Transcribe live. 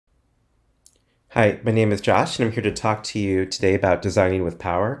Hi, my name is Josh, and I'm here to talk to you today about designing with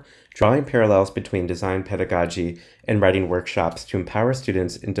power, drawing parallels between design pedagogy and writing workshops to empower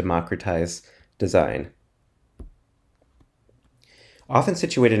students and democratize design. Often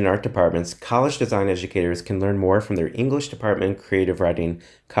situated in art departments, college design educators can learn more from their English department creative writing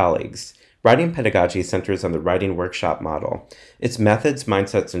colleagues. Writing pedagogy centers on the writing workshop model. Its methods,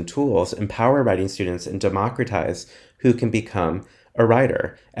 mindsets, and tools empower writing students and democratize who can become a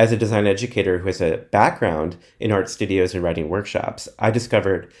writer. As a design educator who has a background in art studios and writing workshops, I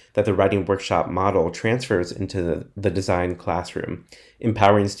discovered that the writing workshop model transfers into the design classroom,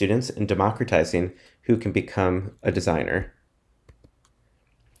 empowering students and democratizing who can become a designer.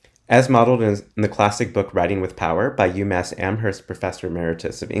 As modeled in the classic book Writing with Power by UMass Amherst Professor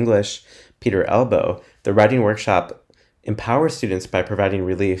Emeritus of English, Peter Elbow, the writing workshop empowers students by providing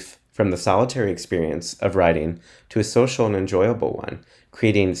relief from the solitary experience of writing to a social and enjoyable one,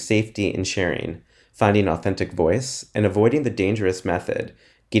 creating safety in sharing, finding authentic voice, and avoiding the dangerous method,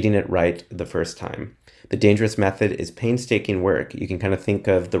 getting it right the first time. The dangerous method is painstaking work. You can kind of think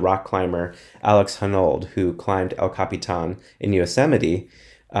of the rock climber Alex Honnold, who climbed El Capitan in Yosemite,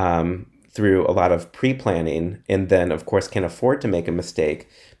 through a lot of pre-planning, and then of course can afford to make a mistake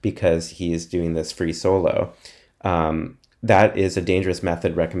because he's doing this free solo. That is a dangerous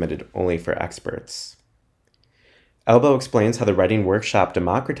method recommended only for experts. Elbow explains how the writing workshop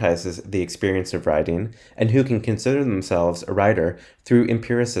democratizes the experience of writing and who can consider themselves a writer through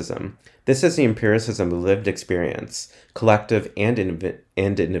empiricism. This is the empiricism of lived experience, collective and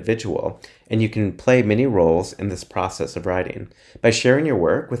individual, and you can play many roles in this process of writing. By sharing your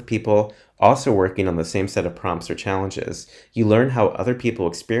work with people also working on the same set of prompts or challenges, you learn how other people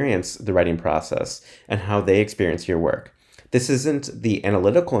experience the writing process and how they experience your work. This isn't the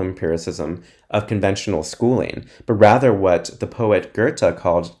analytical empiricism of conventional schooling, but rather what the poet Goethe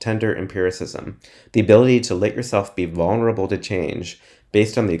called tender empiricism, the ability to let yourself be vulnerable to change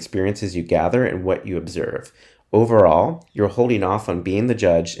based on the experiences you gather and what you observe. Overall, you're holding off on being the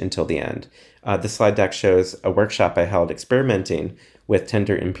judge until the end. The slide deck shows a workshop I held experimenting with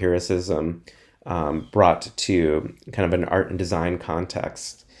tender empiricism brought to kind of an art and design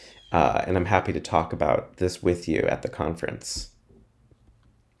context. And I'm happy to talk about this with you at the conference.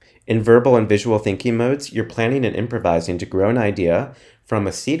 In verbal and visual thinking modes, you're planning and improvising to grow an idea from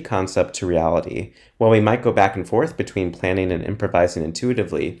a seed concept to reality. While we might go back and forth between planning and improvising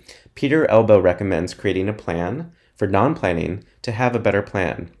intuitively, Peter Elbow recommends creating a plan for non-planning to have a better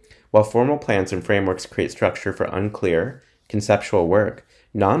plan. While formal plans and frameworks create structure for unclear, conceptual work,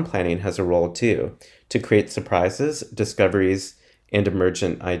 non-planning has a role too, to create surprises, discoveries, and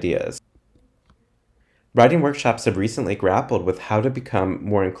emergent ideas. Writing workshops have recently grappled with how to become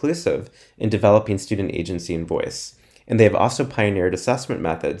more inclusive in developing student agency and voice. And they have also pioneered assessment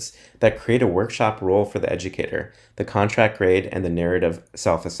methods that create a workshop role for the educator, the contract grade, and the narrative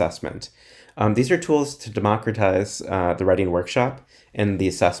self-assessment. These are tools to democratize the writing workshop and the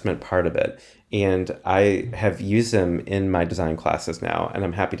assessment part of it. And I have used them in my design classes now, and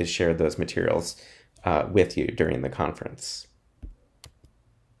I'm happy to share those materials with you during the conference.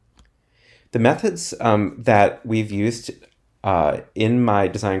 The methods that we've used in my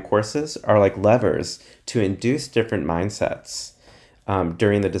design courses are like levers to induce different mindsets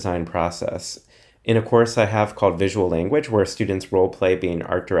during the design process. In a course I have called Visual Language, where students role play being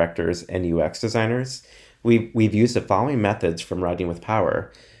art directors and UX designers, we've used the following methods from Writing with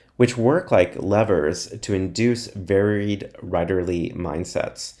Power, which work like levers to induce varied writerly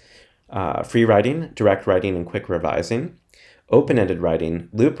mindsets. Free writing, direct writing, and quick revising. Open-ended writing,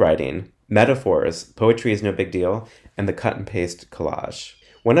 loop writing, metaphors, poetry is no big deal, and the cut and paste collage.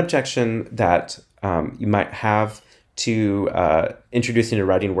 One objection that you might have to introducing a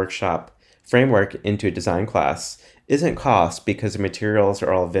writing workshop framework into a design class isn't cost, because the materials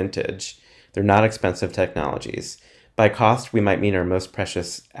are all vintage. They're not expensive technologies. By cost, we might mean our most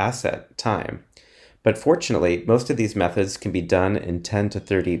precious asset, time. But fortunately, most of these methods can be done in 10 to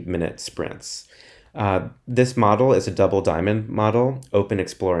 30-minute sprints. This model is a double diamond model, open,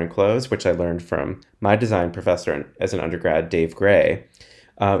 explore, and close, which I learned from my design professor as an undergrad, Dave Gray.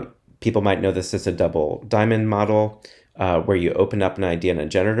 People might know this as a double diamond model, where you open up an idea in a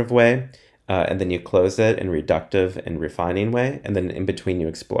generative way, and then you close it in a reductive and refining way, and then in between you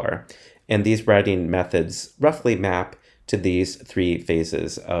explore. And these writing methods roughly map to these three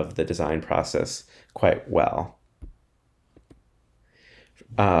phases of the design process quite well.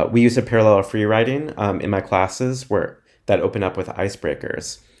 We use a parallel of free writing in my classes that open up with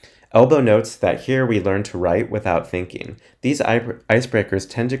icebreakers. Elbow notes that here we learn to write without thinking. These icebreakers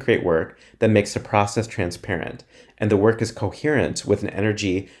tend to create work that makes the process transparent, and the work is coherent with an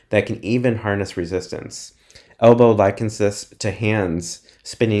energy that can even harness resistance. Elbow likens this to hands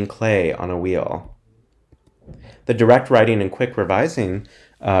spinning clay on a wheel. The direct writing and quick revising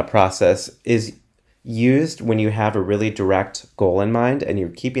process is used when you have a really direct goal in mind and you're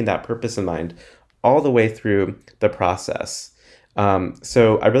keeping that purpose in mind all the way through the process.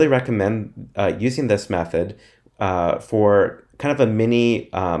 So I really recommend using this method for kind of a mini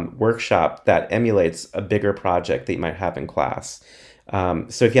workshop that emulates a bigger project that you might have in class.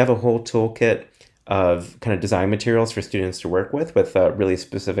 So if you have a whole toolkit of kind of design materials for students to work with a really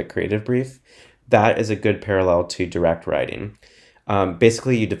specific creative brief, that is a good parallel to direct writing.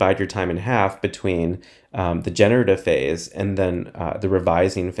 Basically, you divide your time in half between the generative phase and then the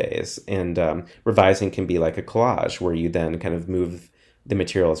revising phase. And revising can be like a collage where you then kind of move the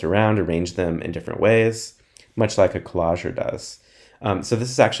materials around, arrange them in different ways, much like a collager does. So this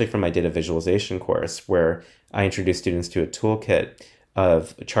is actually from my data visualization course where I introduce students to a toolkit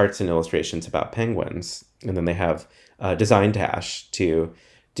of charts and illustrations about penguins. And then they have Design Dash to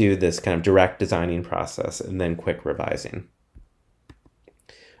do this kind of direct designing process and then quick revising.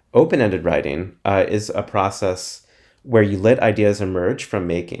 Open-ended writing is a process where you let ideas emerge from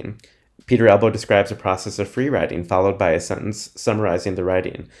making. Peter Elbow describes a process of free writing followed by a sentence summarizing the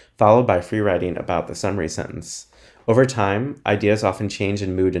writing, followed by free writing about the summary sentence. Over time, ideas often change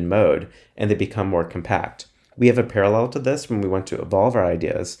in mood and mode, and they become more compact. We have a parallel to this when we want to evolve our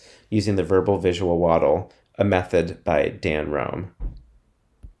ideas using the verbal visual waddle, a method by Dan Rome.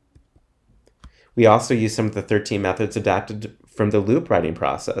 We also use some of the 13 methods adapted from the loop writing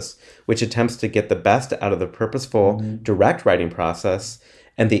process, which attempts to get the best out of the purposeful direct writing process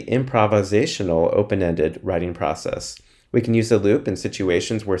and the improvisational open-ended writing process. We can use the loop in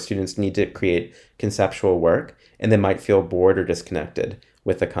situations where students need to create conceptual work and they might feel bored or disconnected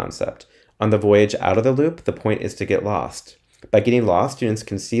with the concept. On the voyage out of the loop, the point is to get lost. By getting lost, students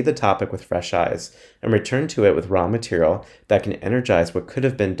can see the topic with fresh eyes and return to it with raw material that can energize what could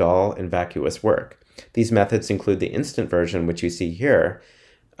have been dull and vacuous work. These methods include the instant version, which you see here.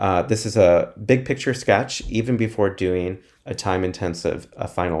 This is a big picture sketch even before doing a time-intensive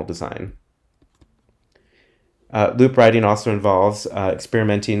final design. Loop writing also involves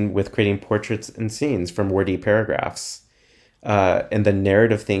experimenting with creating portraits and scenes from wordy paragraphs, and then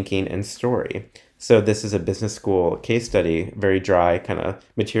narrative thinking and story. So this is a business school case study, very dry kind of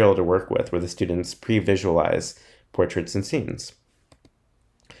material to work with, where the students pre-visualize portraits and scenes.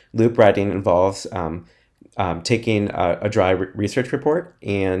 Loop writing involves taking a dry research report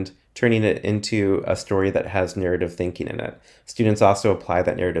and turning it into a story that has narrative thinking in it. Students also apply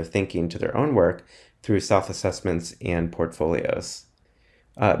that narrative thinking to their own work through self-assessments and portfolios.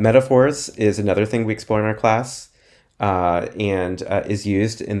 Metaphors is another thing we explore in our class. And is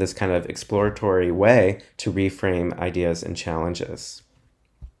used in this kind of exploratory way to reframe ideas and challenges.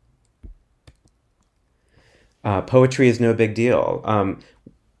 Poetry is no big deal,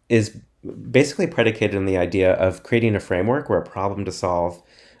 is basically predicated on the idea of creating a framework or a problem to solve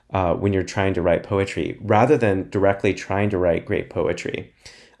when you're trying to write poetry, rather than directly trying to write great poetry.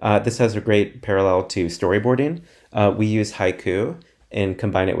 This has a great parallel to storyboarding. We use haiku and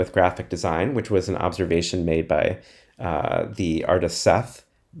combine it with graphic design, which was an observation made by the artist Seth,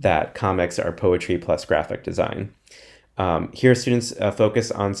 that comics are poetry plus graphic design. Here, students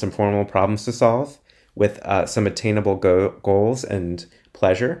focus on some formal problems to solve with some attainable goals and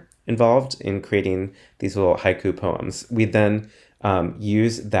pleasure involved in creating these little haiku poems. We then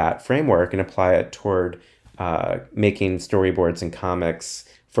use that framework and apply it toward making storyboards and comics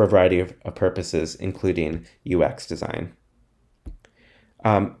for a variety of purposes, including UX design.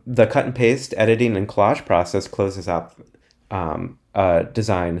 The cut and paste, editing, and collage process closes out a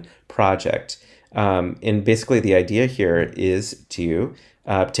design project. And basically the idea here is to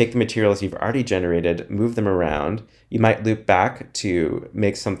take the materials you've already generated, move them around. You might loop back to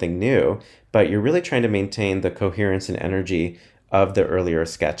make something new, but you're really trying to maintain the coherence and energy of the earlier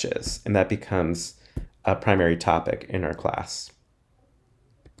sketches. And that becomes a primary topic in our class.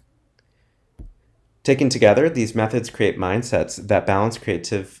 Taken together, these methods create mindsets that balance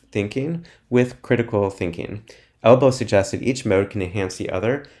creative thinking with critical thinking. Elbow suggests that each mode can enhance the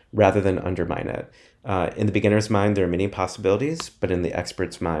other rather than undermine it. In the beginner's mind, there are many possibilities, but in the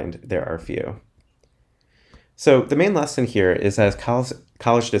expert's mind, there are few. So the main lesson here is, as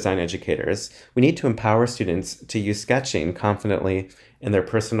college design educators, we need to empower students to use sketching confidently in their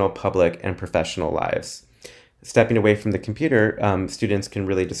personal, public, and professional lives. Stepping away from the computer, students can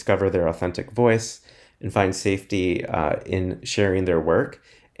really discover their authentic voice and find safety in sharing their work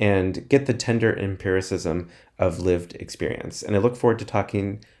and get the tender empiricism of lived experience. And I look forward to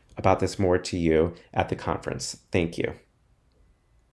talking about this more to you at the conference. Thank you.